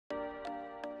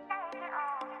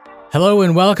Hello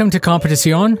and welcome to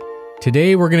Competition.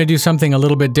 Today we're going to do something a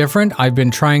little bit different. I've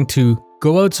been trying to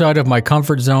go outside of my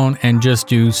comfort zone and just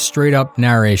do straight up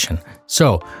narration.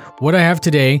 So what I have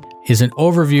today is an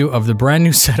overview of the brand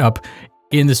new setup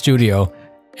in the studio.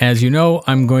 As you know,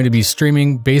 I'm going to be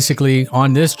streaming basically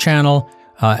on this channel,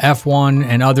 F1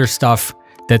 and other stuff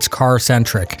that's car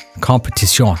centric.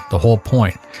 Competition, the whole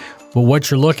point. But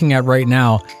what you're looking at right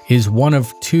now is one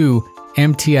of two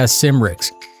MTS sim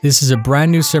rigs. This is a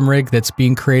brand new sim rig that's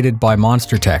being created by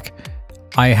Monster Tech.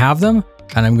 I have them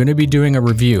and I'm going to be doing a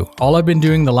review. All I've been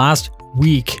doing the last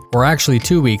week, or actually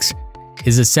 2 weeks,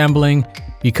 is assembling,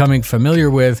 becoming familiar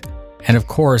with, and of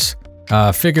course,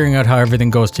 figuring out how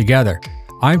everything goes together.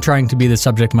 I'm trying to be the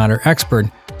subject matter expert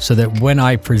so that when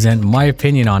I present my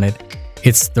opinion on it,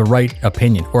 it's the right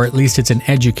opinion, or at least it's an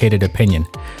educated opinion.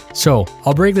 So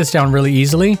I'll break this down really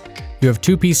easily. You have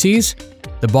two PCs.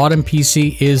 The bottom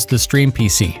PC is the stream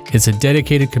PC. It's a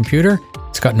dedicated computer.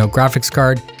 It's got no graphics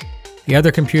card. The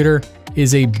other computer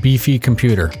is a beefy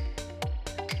computer.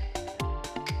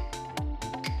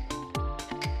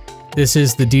 This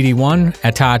is the DD1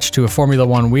 attached to a Formula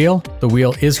 1 wheel. The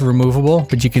wheel is removable,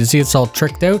 but you can see it's all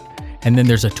tricked out. And then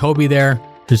there's a Toby there.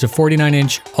 There's a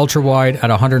 49-inch ultra wide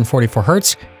at 144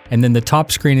 Hertz. And then the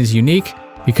top screen is unique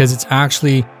because it's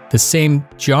actually the same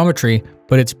geometry,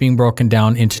 but it's being broken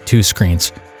down into two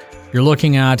screens. You're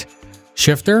looking at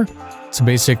shifter. It's a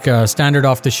basic standard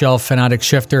off-the-shelf Fanatic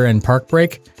shifter and park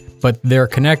brake, but they're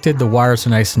connected. The wires are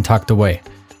nice and tucked away.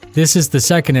 This is the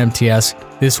second MTS.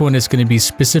 This one is going to be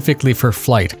specifically for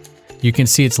flight. You can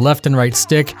see it's left and right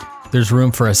stick. There's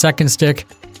room for a second stick.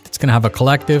 It's going to have a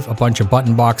collective, a bunch of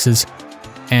button boxes,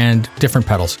 and different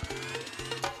pedals.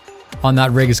 On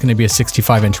that rig is going to be a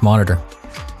 65-inch monitor.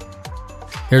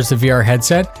 Here's the VR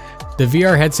headset. The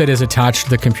VR headset is attached to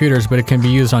the computers, but it can be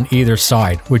used on either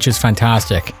side, which is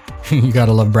fantastic. You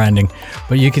gotta love branding.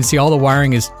 But you can see all the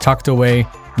wiring is tucked away,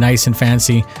 nice and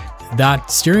fancy.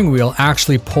 That steering wheel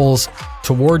actually pulls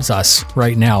towards us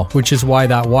right now, which is why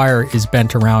that wire is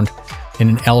bent around in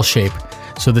an L shape.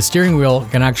 So the steering wheel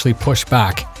can actually push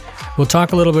back. We'll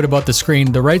talk a little bit about the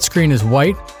screen. The right screen is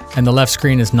white and the left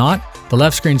screen is not. The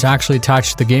left screen is actually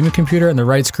attached to the gaming computer and the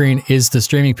right screen is the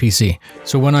streaming PC.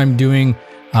 So when I'm doing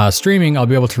streaming, I'll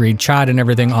be able to read chat and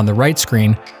everything on the right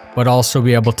screen, but also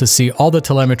be able to see all the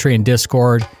telemetry and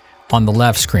Discord on the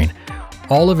left screen.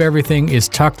 All of everything is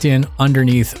tucked in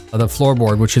underneath the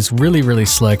floorboard, which is really, really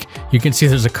slick. You can see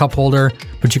there's a cup holder,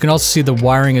 but you can also see the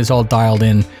wiring is all dialed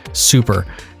in super.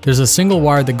 There's a single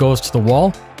wire that goes to the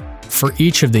wall for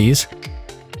each of these.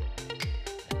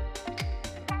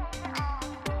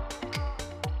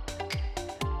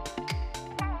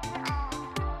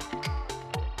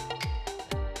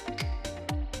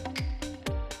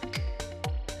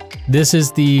 This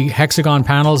is the hexagon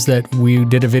panels that we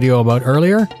did a video about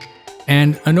earlier,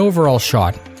 and an overall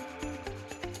shot.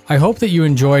 I hope that you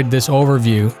enjoyed this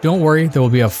overview. Don't worry, there will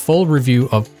be a full review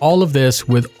of all of this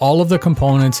with all of the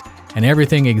components and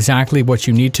everything exactly what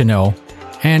you need to know.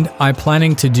 And I'm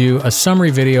planning to do a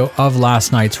summary video of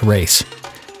last night's race.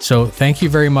 So thank you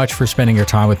very much for spending your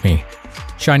time with me.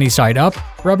 Shiny side up,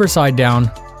 rubber side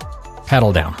down,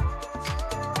 pedal down.